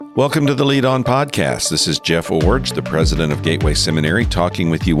Welcome to the Lead On Podcast. This is Jeff Iorg, the president of Gateway Seminary, talking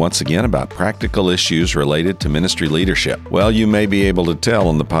with you once again about practical issues related to ministry leadership. Well, you may be able to tell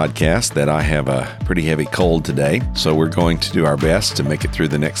on the podcast that I have a pretty heavy cold today, so we're going to do our best to make it through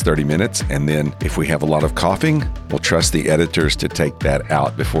the next 30 minutes, and then if we have a lot of coughing, we'll trust the editors to take that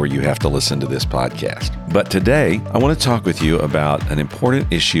out before you have to listen to this podcast. But today, I want to talk with you about an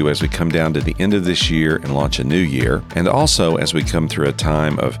important issue as we come down to the end of this year and launch a new year, and also as we come through a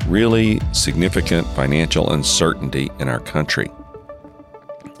time of really significant financial uncertainty in our country.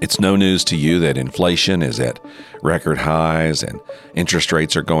 It's no news to you that inflation is at record highs and interest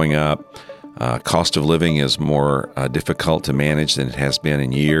rates are going up. Cost of living is more difficult to manage than it has been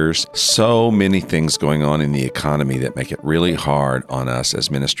in years. So many things going on in the economy that make it really hard on us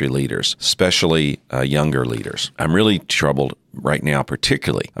as ministry leaders, especially younger leaders. I'm really troubled right now,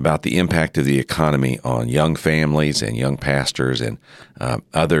 particularly about the impact of the economy on young families and young pastors and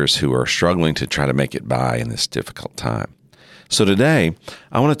others who are struggling to try to make it by in this difficult time. So today,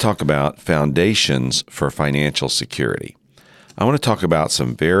 I want to talk about foundations for financial security. I want to talk about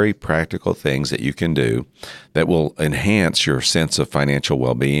some very practical things that you can do that will enhance your sense of financial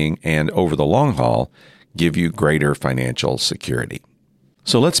well-being and, over the long haul, give you greater financial security.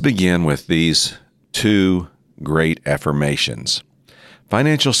 So let's begin with these two great affirmations.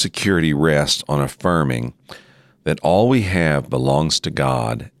 Financial security rests on affirming that all we have belongs to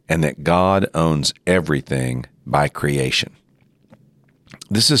God and that God owns everything by creation.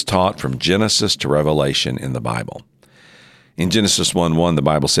 This is taught from Genesis to Revelation in the Bible. In Genesis 1:1, the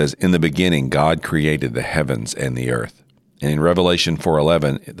Bible says, "In the beginning, God created the heavens and the earth." And in Revelation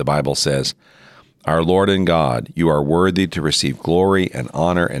 4:11, the Bible says, "Our Lord and God, you are worthy to receive glory and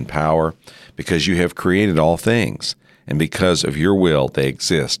honor and power because you have created all things, and because of your will they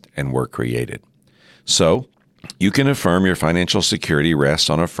exist and were created." So, you can affirm your financial security rests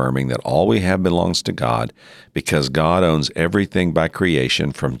on affirming that all we have belongs to God because God owns everything by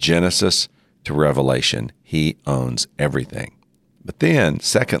creation from Genesis to Revelation. He owns everything. But then,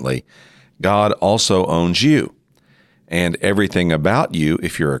 secondly, God also owns you and everything about you,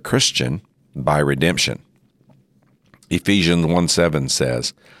 if you're a Christian, by redemption. Ephesians 1:7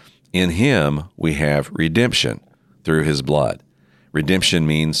 says, "In him we have redemption through his blood." Redemption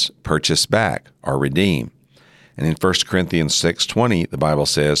means purchase back or redeem. And in 1 Corinthians 6:20, the Bible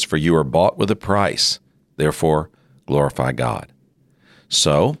says, "For you are bought with a price, therefore glorify God."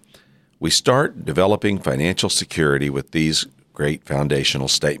 So, we start developing financial security with these great foundational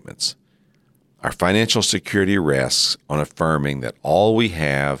statements. Our financial security rests on affirming that all we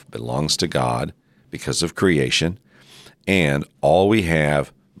have belongs to God because of creation, and all we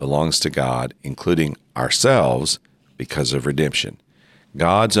have belongs to God, including ourselves, because of redemption.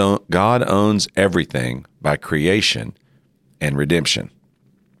 God owns everything by creation and redemption.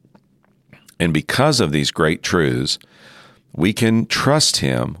 And because of these great truths, we can trust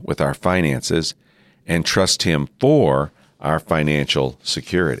Him with our finances and trust Him for our financial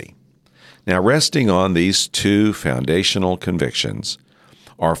security. Now, resting on these two foundational convictions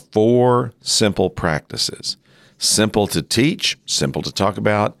are four simple practices. Simple to teach, simple to talk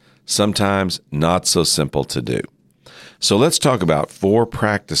about, sometimes not so simple to do. So let's talk about four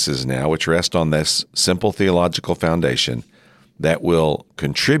practices now which rest on this simple theological foundation that will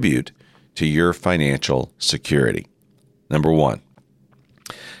contribute to your financial security. Number one,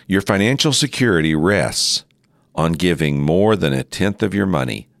 your financial security rests on giving more than a tenth of your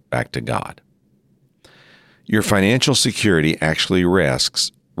money back to God. Your financial security actually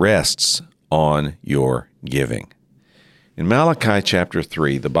rests on your giving. In Malachi chapter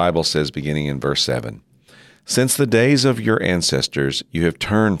 3, the Bible says, beginning in verse 7, "Since the days of your ancestors you have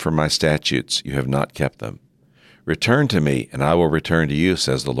turned from my statutes, you have not kept them. Return to me, and I will return to you,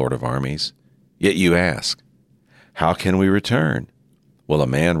 says the Lord of armies. Yet you ask, how can we return? Will a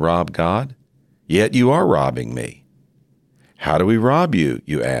man rob God? Yet you are robbing me. How do we rob you,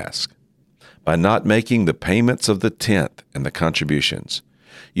 you ask? By not making the payments of the tenth and the contributions.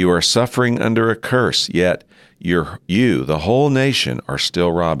 You are suffering under a curse, yet you, the whole nation, are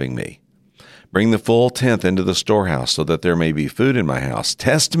still robbing me. Bring the full tenth into the storehouse so that there may be food in my house.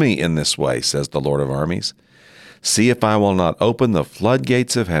 Test me in this way, says the Lord of armies. See if I will not open the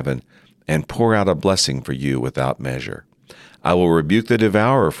floodgates of heaven and pour out a blessing for you without measure. I will rebuke the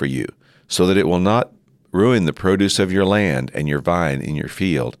devourer for you, so that it will not ruin the produce of your land, and your vine in your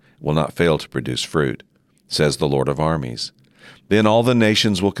field will not fail to produce fruit, says the Lord of armies. Then all the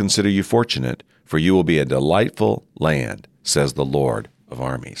nations will consider you fortunate, for you will be a delightful land, says the Lord of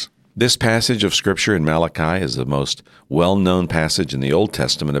armies. This passage of Scripture in Malachi is the most well-known passage in the Old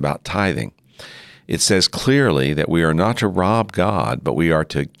Testament about tithing. It says clearly that we are not to rob God, but we are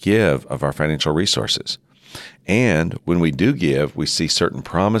to give of our financial resources. And when we do give, we see certain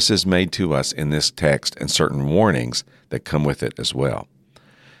promises made to us in this text and certain warnings that come with it as well.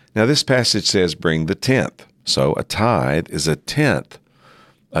 Now, this passage says, bring the tenth. So a tithe is a tenth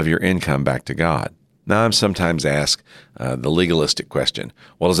of your income back to God. Now, I'm sometimes asked the legalistic question,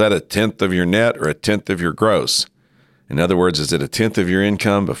 well, is that a tenth of your net or a tenth of your gross? In other words, is it a tenth of your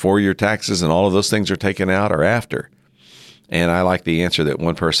income before your taxes and all of those things are taken out, or after? And I like the answer that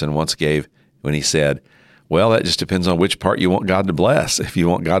one person once gave when he said, well, that just depends on which part you want God to bless. If you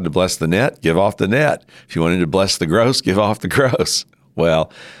want God to bless the net, give off the net. If you want Him to bless the gross, give off the gross.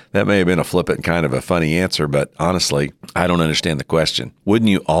 Well, that may have been a flippant kind of a funny answer, but honestly, I don't understand the question. Wouldn't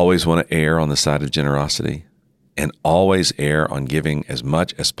you always want to err on the side of generosity and always err on giving as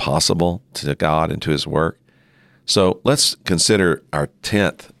much as possible to God and to His work? So let's consider our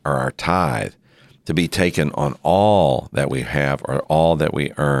tenth or our tithe to be taken on all that we have or all that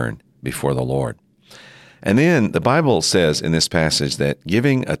we earn before the Lord. And then the Bible says in this passage that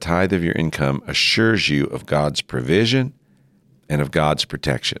giving a tithe of your income assures you of God's provision and of God's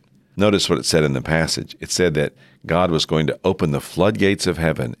protection. Notice what it said in the passage. It said that God was going to open the floodgates of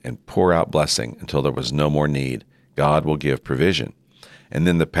heaven and pour out blessing until there was no more need. God will give provision. And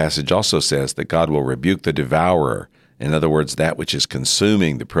then the passage also says that God will rebuke the devourer. In other words, that which is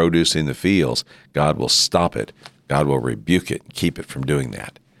consuming the produce in the fields, God will stop it. God will rebuke it and keep it from doing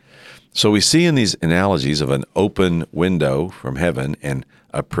that. So we see in these analogies of an open window from heaven and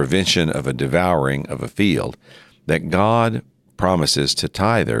a prevention of a devouring of a field, that God promises to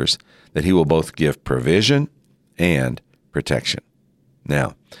tithers that He will both give provision and protection.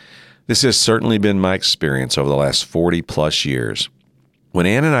 Now, this has certainly been my experience over the last 40 plus years. When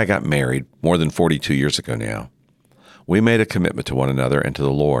Ann and I got married more than 42 years ago now, we made a commitment to one another and to the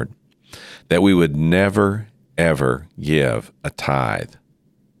Lord that we would never, ever give a tithe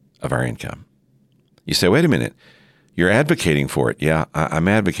of our income. You say, wait a minute, you're advocating for it. Yeah, I'm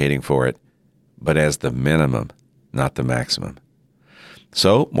advocating for it, but as the minimum, not the maximum.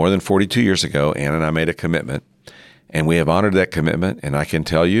 So more than 42 years ago, Ann and I made a commitment, and we have honored that commitment, and I can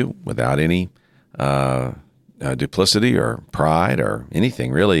tell you without any duplicity or pride or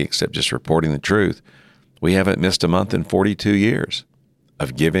anything really except just reporting the truth, we haven't missed a month in 42 years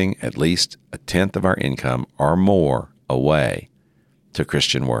of giving at least a tenth of our income or more away to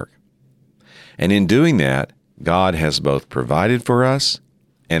Christian work. And in doing that, God has both provided for us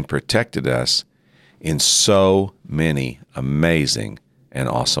and protected us in so many amazing and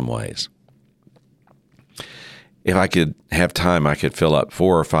awesome ways. If I could have time, I could fill up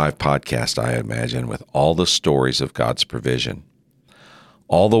 4 or 5 podcasts, I imagine, with all the stories of God's provision,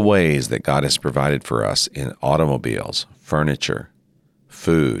 all the ways that God has provided for us in automobiles, furniture,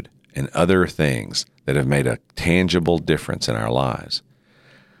 food, and other things that have made a tangible difference in our lives.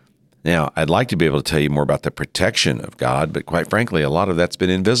 Now, I'd like to be able to tell you more about the protection of God, but quite frankly, a lot of that's been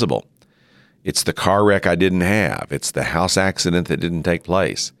invisible. It's the car wreck I didn't have. It's the house accident that didn't take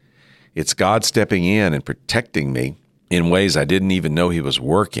place. It's God stepping in and protecting me in ways I didn't even know He was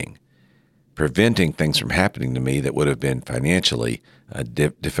working, preventing things from happening to me that would have been financially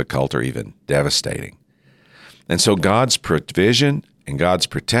difficult or even devastating. And so God's provision and God's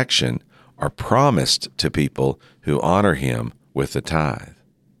protection are promised to people who honor Him with the tithe.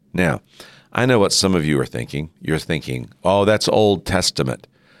 Now, I know what some of you are thinking. You're thinking, oh, that's Old Testament.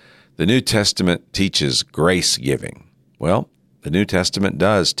 The New Testament teaches grace giving. Well, the New Testament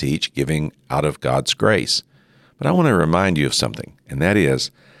does teach giving out of God's grace. But I want to remind you of something, and that is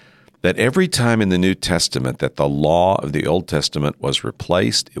that every time in the New Testament that the law of the Old Testament was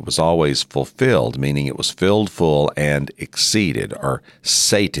replaced, it was always fulfilled, meaning it was filled full and exceeded or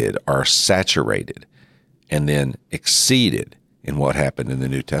sated or saturated, and then exceeded in what happened in the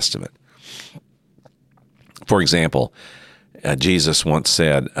New Testament. For example, Jesus once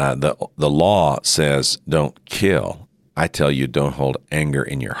said, the law says don't kill. I tell you, don't hold anger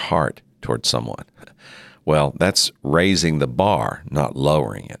in your heart toward someone. Well, that's raising the bar, not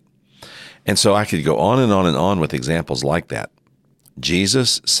lowering it. And so I could go on and on and on with examples like that.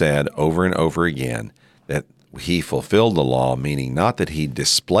 Jesus said over and over again that He fulfilled the law, meaning not that He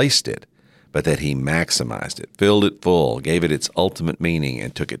displaced it, but that He maximized it, filled it full, gave it its ultimate meaning,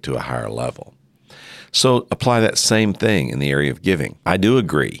 and took it to a higher level. So apply that same thing in the area of giving. I do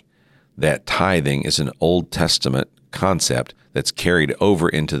agree that tithing is an Old Testament concept that's carried over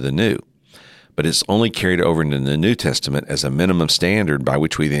into the New, but it's only carried over into the New Testament as a minimum standard by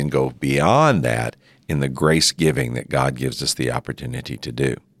which we then go beyond that in the grace giving that God gives us the opportunity to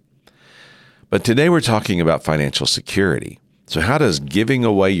do. But today we're talking about financial security. So how does giving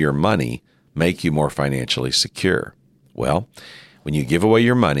away your money make you more financially secure? Well, when you give away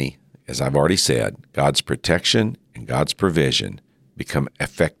your money, as I've already said, God's protection and God's provision become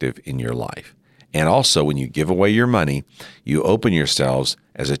effective in your life. And also, when you give away your money, you open yourselves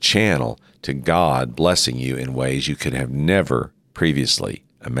as a channel to God blessing you in ways you could have never previously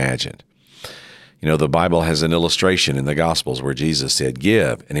imagined. You know, the Bible has an illustration in the Gospels where Jesus said,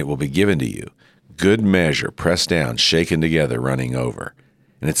 "Give, and it will be given to you. Good measure, pressed down, shaken together, running over."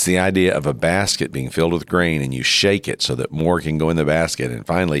 And it's the idea of a basket being filled with grain, and you shake it so that more can go in the basket. And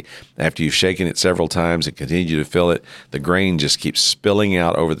finally, after you've shaken it several times and continue to fill it, the grain just keeps spilling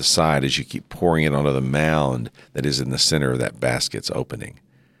out over the side as you keep pouring it onto the mound that is in the center of that basket's opening.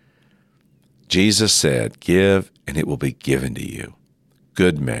 Jesus said, "Give, and it will be given to you.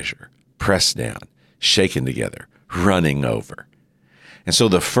 Good measure, pressed down, shaken together, running over." And so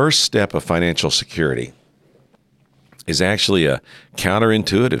the first step of financial security is actually a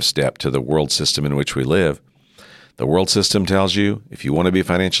counterintuitive step to the world system in which we live. The world system tells you if you want to be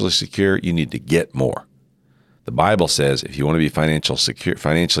financially secure, you need to get more. The Bible says if you want to be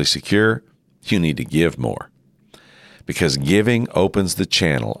financially secure, you need to give more. Because giving opens the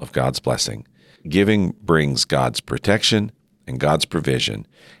channel of God's blessing. Giving brings God's protection and God's provision,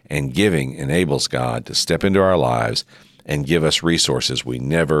 and giving enables God to step into our lives and give us resources we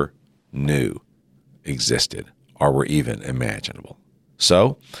never knew existed or were even imaginable.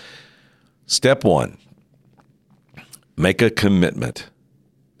 So, step one, make a commitment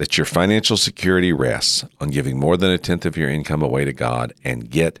that your financial security rests on giving more than 1/10 of your income away to God, and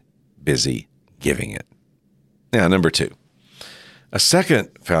get busy giving it. Now, number two, a second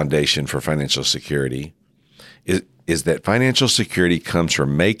foundation for financial security is that financial security comes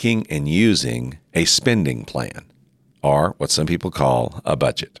from making and using a spending plan, or what some people call a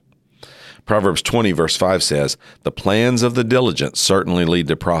budget. Proverbs 20, verse 5 says, "The plans of the diligent certainly lead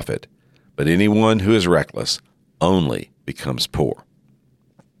to profit, but anyone who is reckless only becomes poor."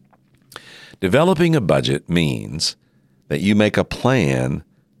 Developing a budget means that you make a plan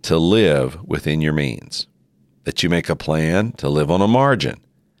to live within your means, that you make a plan to live on a margin,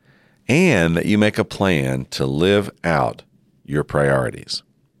 and that you make a plan to live out your priorities.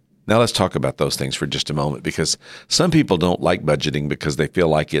 Now let's talk about those things for just a moment, because some people don't like budgeting because they feel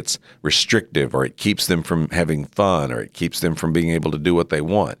like it's restrictive, or it keeps them from having fun, or it keeps them from being able to do what they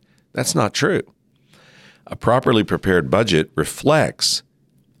want. That's not true. A properly prepared budget reflects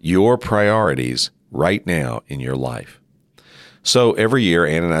your priorities right now in your life. So every year,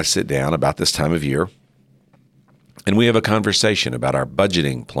 Ann and I sit down about this time of year, and we have a conversation about our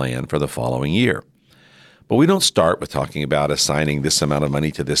budgeting plan for the following year. But we don't start with talking about assigning this amount of money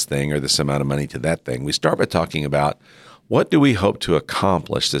to this thing or this amount of money to that thing. We start by talking about, what do we hope to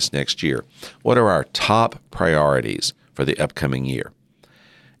accomplish this next year? What are our top priorities for the upcoming year?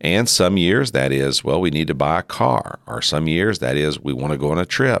 And some years that is, well, we need to buy a car. Or some years that is, we want to go on a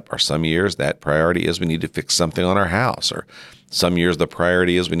trip. Or some years that priority is we need to fix something on our house. Or some years the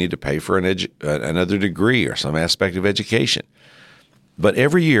priority is we need to pay for another degree or some aspect of education. But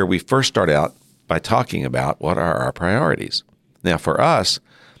every year we first start out by talking about what are our priorities. Now, for us,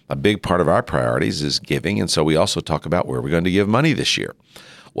 a big part of our priorities is giving, and so we also talk about where we're going to give money this year.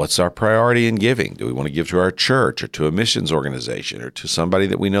 What's our priority in giving? Do we want to give to our church, or to a missions organization, or to somebody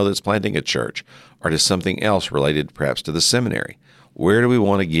that we know that's planting a church, or to something else related perhaps to the seminary? Where do we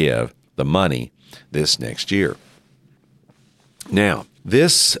want to give the money this next year? Now,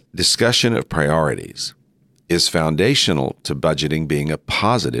 this discussion of priorities is foundational to budgeting being a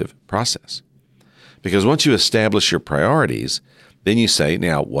positive process. Because once you establish your priorities, then you say,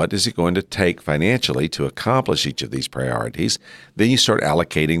 now, what is it going to take financially to accomplish each of these priorities? Then you start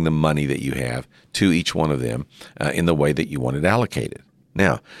allocating the money that you have to each one of them in the way that you want it allocated.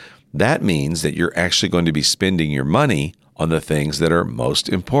 Now, that means that you're actually going to be spending your money on the things that are most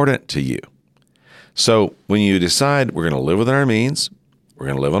important to you. So when you decide we're going to live within our means, we're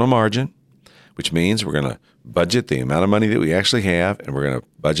going to live on a margin, which means we're going to budget the amount of money that we actually have, and we're going to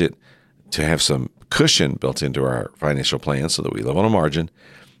budget to have some cushion built into our financial plan so that we live on a margin,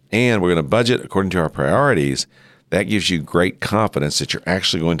 and we're going to budget according to our priorities. That gives you great confidence that you're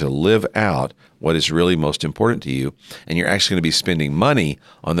actually going to live out what is really most important to you, and you're actually going to be spending money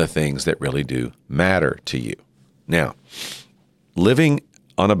on the things that really do matter to you. Now, living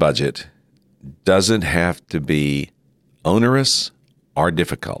on a budget doesn't have to be onerous or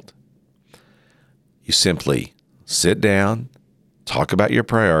difficult. You simply sit down, talk about your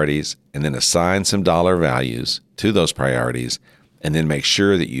priorities, and then assign some dollar values to those priorities, and then make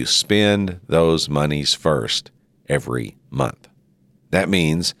sure that you spend those monies first every month. That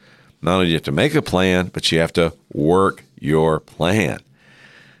means not only do you have to make a plan, but you have to work your plan.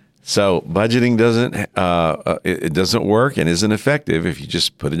 So budgeting doesn't work and isn't effective if you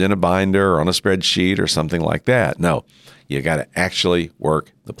just put it in a binder or on a spreadsheet or something like that. No, you got to actually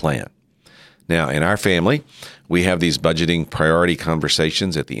work the plan. Now, in our family, we have these budgeting priority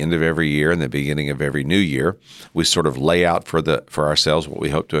conversations at the end of every year and the beginning of every new year. We sort of lay out for ourselves what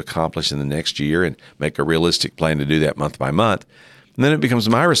we hope to accomplish in the next year and make a realistic plan to do that month by month. And then it becomes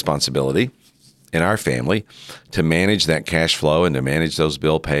my responsibility in our family to manage that cash flow and to manage those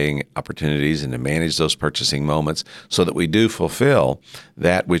bill paying opportunities and to manage those purchasing moments so that we do fulfill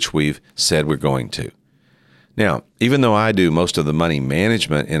that which we've said we're going to. Now, even though I do most of the money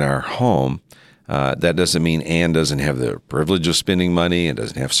management in our home, that doesn't mean Ann doesn't have the privilege of spending money and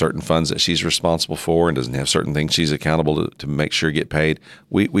doesn't have certain funds that she's responsible for and doesn't have certain things she's accountable to make sure get paid.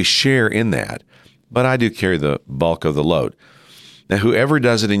 We share in that, but I do carry the bulk of the load. Now, whoever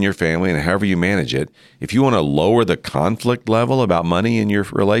does it in your family and however you manage it, if you want to lower the conflict level about money in your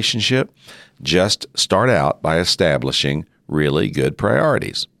relationship, just start out by establishing really good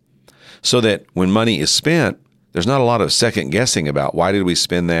priorities so that when money is spent, there's not a lot of second guessing about why did we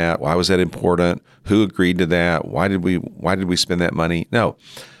spend that? Why was that important? Who agreed to that? Why did we spend that money? No.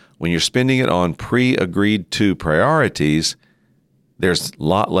 When you're spending it on pre-agreed to priorities, there's a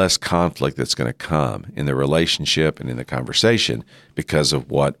lot less conflict that's going to come in the relationship and in the conversation because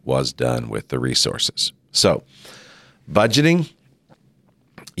of what was done with the resources. So, budgeting,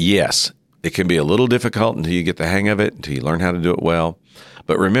 yes, it can be a little difficult until you get the hang of it, until you learn how to do it well.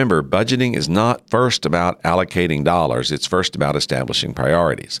 But remember, budgeting is not first about allocating dollars. It's first about establishing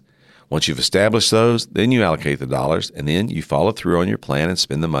priorities. Once you've established those, then you allocate the dollars, and then you follow through on your plan and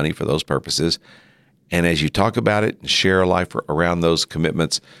spend the money for those purposes. And as you talk about it and share a life around those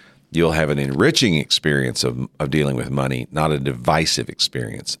commitments, you'll have an enriching experience of dealing with money, not a divisive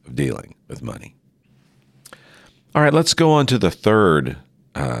experience of dealing with money. All right, let's go on to the third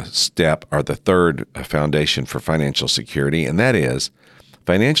step, or the third foundation for financial security, and that is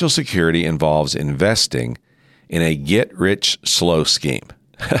financial security involves investing in a get-rich-slow scheme.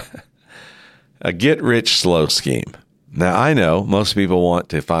 A get-rich-slow scheme. Now, I know most people want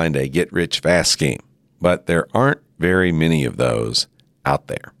to find a get-rich-fast scheme, but there aren't very many of those out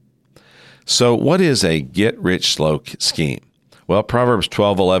there. So what is a get-rich-slow scheme? Well, Proverbs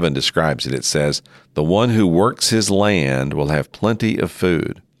 12:11 describes it. It says, "The one who works his land will have plenty of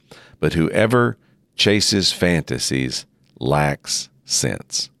food, but whoever chases fantasies lacks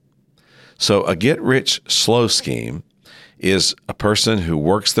sense." So a get-rich-slow scheme is a person who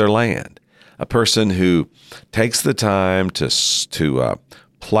works their land, a person who takes the time to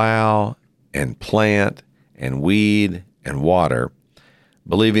plow and plant and weed and water,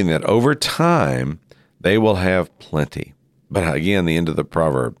 believing that over time they will have plenty. But again, the end of the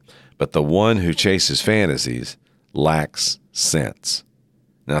proverb, but the one who chases fantasies lacks sense.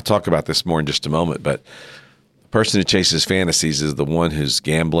 Now, I'll talk about this more in just a moment, but the person who chases fantasies is the one who's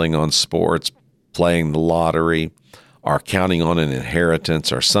gambling on sports, playing the lottery, or counting on an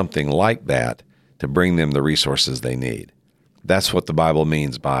inheritance or something like that to bring them the resources they need. That's what the Bible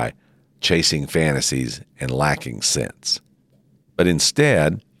means by chasing fantasies and lacking sense. But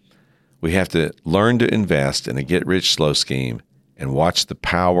instead, we have to learn to invest in a get-rich-slow scheme and watch the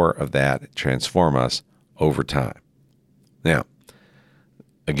power of that transform us over time. Now,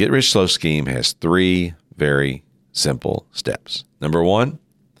 a get-rich-slow scheme has three very simple steps. Number one,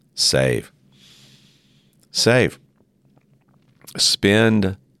 save. Save.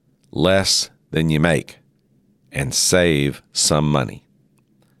 Spend less than you make and save some money.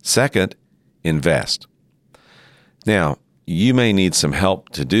 Second, invest. Now, you may need some help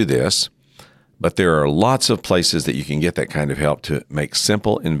to do this, but there are lots of places that you can get that kind of help to make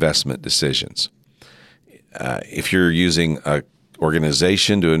simple investment decisions. If you're using an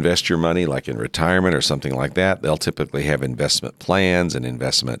organization to invest your money, like in retirement or something like that, they'll typically have investment plans and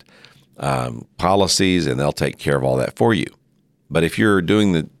investment policies, and they'll take care of all that for you. But if you're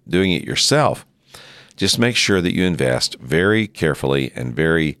doing it yourself, just make sure that you invest very carefully and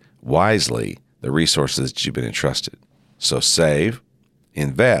very wisely the resources that you've been entrusted. So save,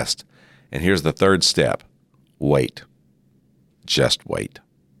 invest, and here's the third step: wait. Just wait.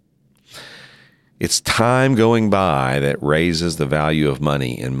 It's time going by that raises the value of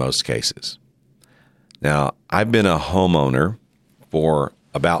money in most cases. Now, I've been a homeowner for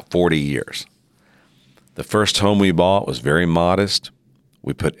about 40 years. The first home we bought was very modest.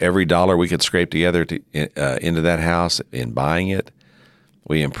 We put every dollar we could scrape together into that house in buying it.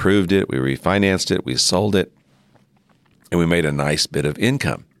 We improved it, we refinanced it, we sold it, and we made a nice bit of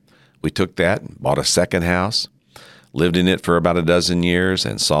income. We took that and bought a second house, lived in it for about a dozen years,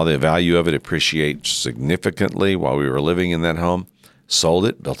 and saw the value of it appreciate significantly while we were living in that home. sold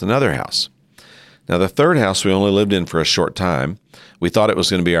it, built another house. Now, the third house we only lived in for a short time. We thought it was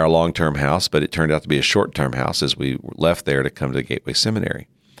going to be our long-term house, but it turned out to be a short-term house as we left there to come to Gateway Seminary.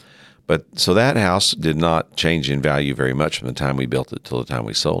 But so that house did not change in value very much from the time we built it till the time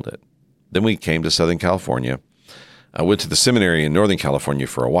we sold it. Then we came to Southern California. I went to the seminary in Northern California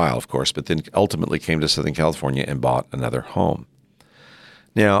for a while, of course, but then ultimately came to Southern California and bought another home.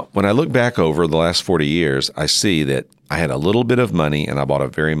 Now, when I look back over the last 40 years, I see that I had a little bit of money and I bought a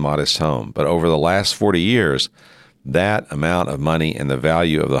very modest home. But over the last 40 years, that amount of money and the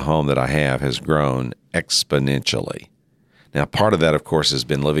value of the home that I have has grown exponentially. Now, part of that, of course, has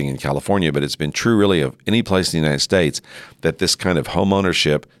been living in California, but it's been true really of any place in the United States that this kind of home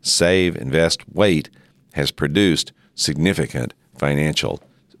ownership, save, invest, wait, has produced significant financial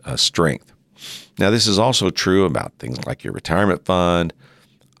strength. Now, this is also true about things like your retirement fund,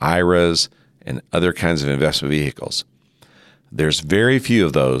 IRAs, and other kinds of investment vehicles. There's very few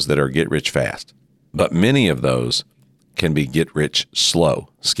of those that are get rich fast, but many of those can be get rich slow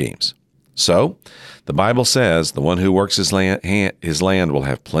schemes. So, the Bible says the one who works his land will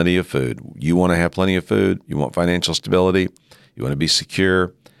have plenty of food. You want to have plenty of food? You want financial stability? You want to be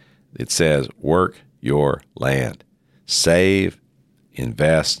secure? It says work your land. Save,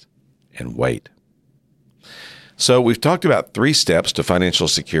 invest, and wait. So we've talked about 3 steps to financial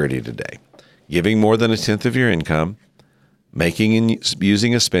security today. Giving more than 1/10 of your income, making and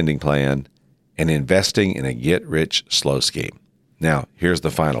using a spending plan, and investing in a get-rich-slow scheme. Now, here's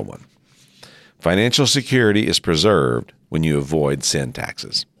the final one. Financial security is preserved when you avoid sin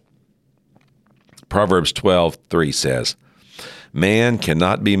taxes. Proverbs 12:3 says, "Man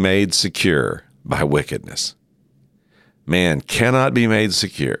cannot be made secure by wickedness." Man cannot be made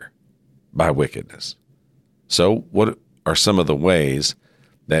secure by wickedness. So what are some of the ways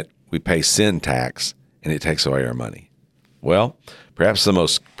that we pay sin tax and it takes away our money? Well, perhaps the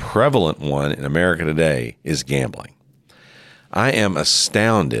most prevalent one in America today is gambling. I am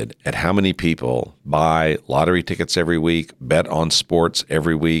astounded at how many people buy lottery tickets every week, bet on sports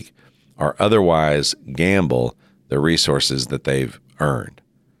every week, or otherwise gamble the resources that they've earned.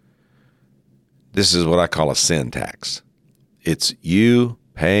 This is what I call a sin tax. It's you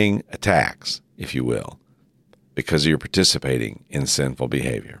paying a tax, if you will, because you're participating in sinful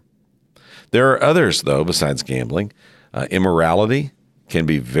behavior. There are others, though, besides gambling. Immorality can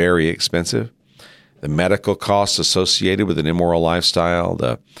be very expensive. The medical costs associated with an immoral lifestyle,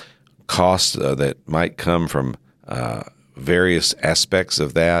 the costs that might come from various aspects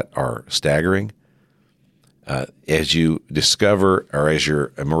of that are staggering. As you discover, or as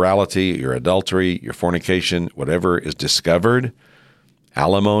your immorality, your adultery, your fornication, whatever is discovered,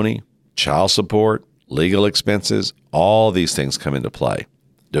 alimony, child support, legal expenses, all these things come into play.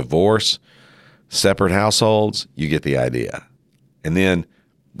 Divorce, separate households, you get the idea. And then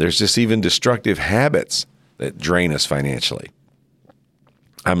there's just even destructive habits that drain us financially.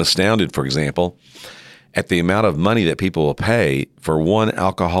 I'm astounded, for example, at the amount of money that people will pay for one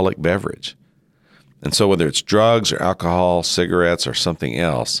alcoholic beverage. And so whether it's drugs or alcohol, cigarettes, or something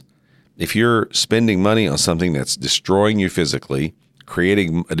else, if you're spending money on something that's destroying you physically,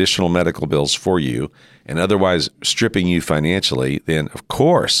 creating additional medical bills for you, and otherwise stripping you financially, then of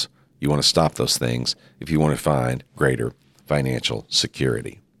course you want to stop those things if you want to find greater financial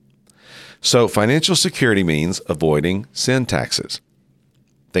security. So financial security means avoiding sin taxes,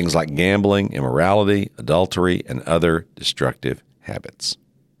 things like gambling, immorality, adultery, and other destructive habits.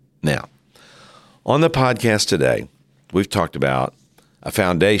 Now, on the podcast today, we've talked about a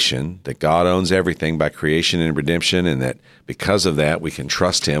foundation that God owns everything by creation and redemption, and that because of that, we can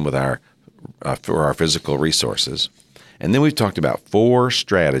trust Him with for our physical resources. And then we've talked about 4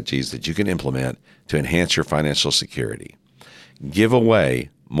 strategies that you can implement to enhance your financial security. Give away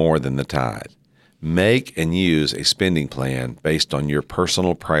more than the tithe. Make and use a spending plan based on your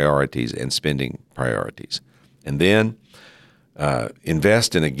personal priorities and spending priorities. And then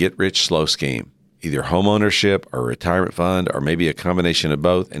invest in a get-rich-slow scheme, either home ownership or retirement fund, or maybe a combination of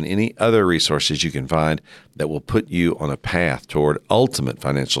both, and any other resources you can find that will put you on a path toward ultimate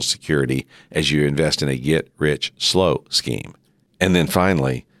financial security as you invest in a get-rich-slow scheme. And then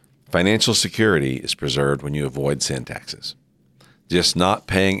finally, financial security is preserved when you avoid sin taxes. Just not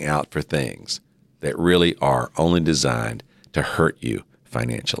paying out for things that really are only designed to hurt you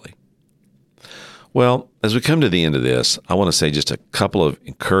financially. Well, as we come to the end of this, I want to say just a couple of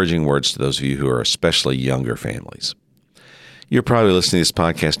encouraging words to those of you who are especially younger families. You're probably listening to this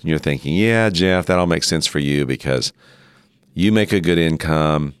podcast and you're thinking, yeah, Jeff, that all makes sense for you because you make a good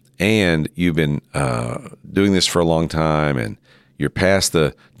income and you've been doing this for a long time and You're past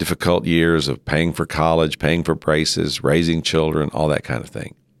the difficult years of paying for college, paying for braces, raising children, all that kind of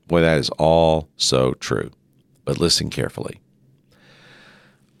thing. Boy, that is all so true. But listen carefully.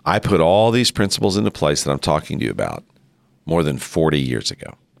 I put all these principles into place that I'm talking to you about more than 40 years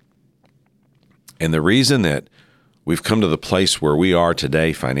ago. And the reason that we've come to the place where we are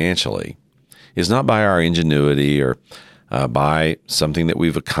today financially is not by our ingenuity or by something that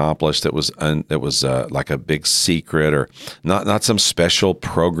we've accomplished that was like a big secret, or not some special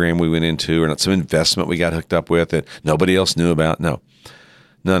program we went into, or not some investment we got hooked up with that nobody else knew about. No,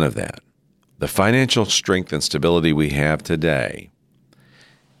 none of that. The financial strength and stability we have today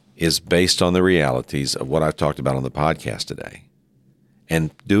is based on the realities of what I've talked about on the podcast today.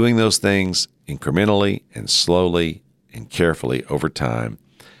 And doing those things incrementally and slowly and carefully over time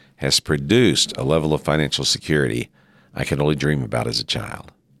has produced a level of financial security I could only dream about as a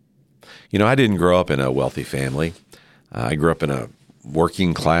child. You know, I didn't grow up in a wealthy family. I grew up in a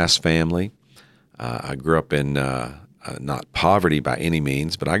working class family. I grew up in not poverty by any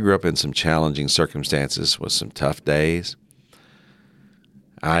means, but I grew up in some challenging circumstances with some tough days.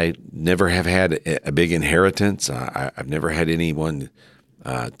 I never have had a big inheritance. I've never had anyone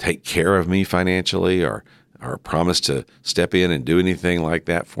take care of me financially or promise to step in and do anything like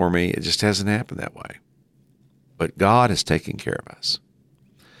that for me. It just hasn't happened that way. But God has taken care of us.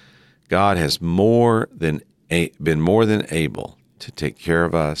 God has been more than able to take care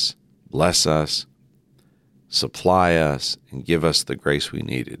of us, bless us, supply us, and give us the grace we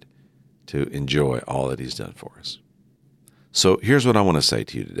needed to enjoy all that He's done for us. So here's what I want to say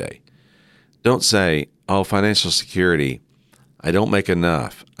to you today. Don't say, oh, financial security, I don't make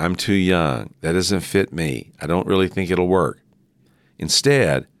enough. I'm too young. That doesn't fit me. I don't really think it'll work.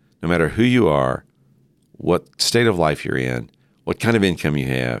 Instead, no matter who you are, what state of life you're in, what kind of income you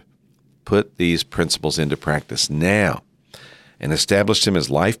have, put these principles into practice now and establish them as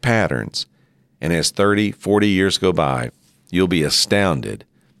life patterns. And as 30, 40 years go by, you'll be astounded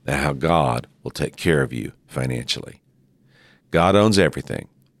at how God will take care of you financially. God owns everything.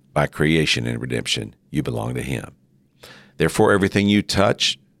 By creation and redemption, you belong to Him. Therefore, everything you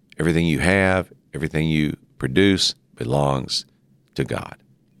touch, everything you have, everything you produce belongs to God.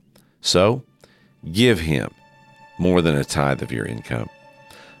 So, give Him more than a tithe of your income.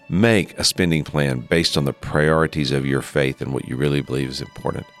 Make a spending plan based on the priorities of your faith and what you really believe is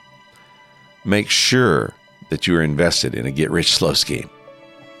important. Make sure that you are invested in a get-rich-slow scheme,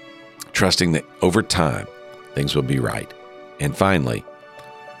 trusting that over time, things will be right. And finally,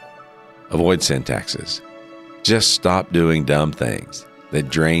 avoid sin taxes. Just stop doing dumb things that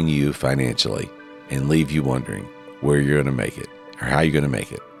drain you financially and leave you wondering where you're going to make it or how you're going to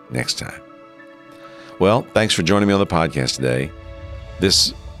make it next time. Well, thanks for joining me on the podcast today.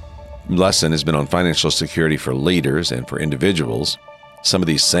 This lesson has been on financial security for leaders and for individuals. Some of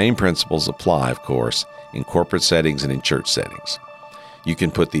these same principles apply, of course, in corporate settings and in church settings. You can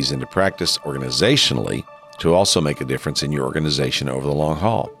put these into practice organizationally to also make a difference in your organization over the long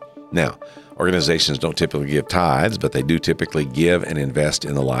haul. Now, organizations don't typically give tithes, but they do typically give and invest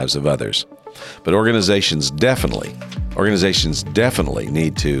in the lives of others. But organizations definitely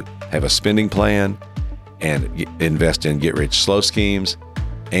need to have a spending plan and invest in get-rich-slow schemes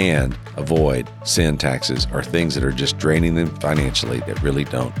and avoid sin taxes or things that are just draining them financially that really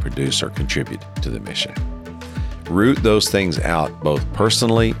don't produce or contribute to the mission. Root those things out both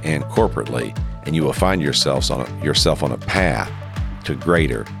personally and corporately, and you will find yourself on a path to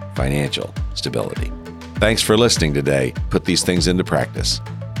greater financial stability. Thanks for listening today. Put these things into practice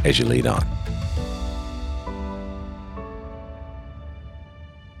as you lead on.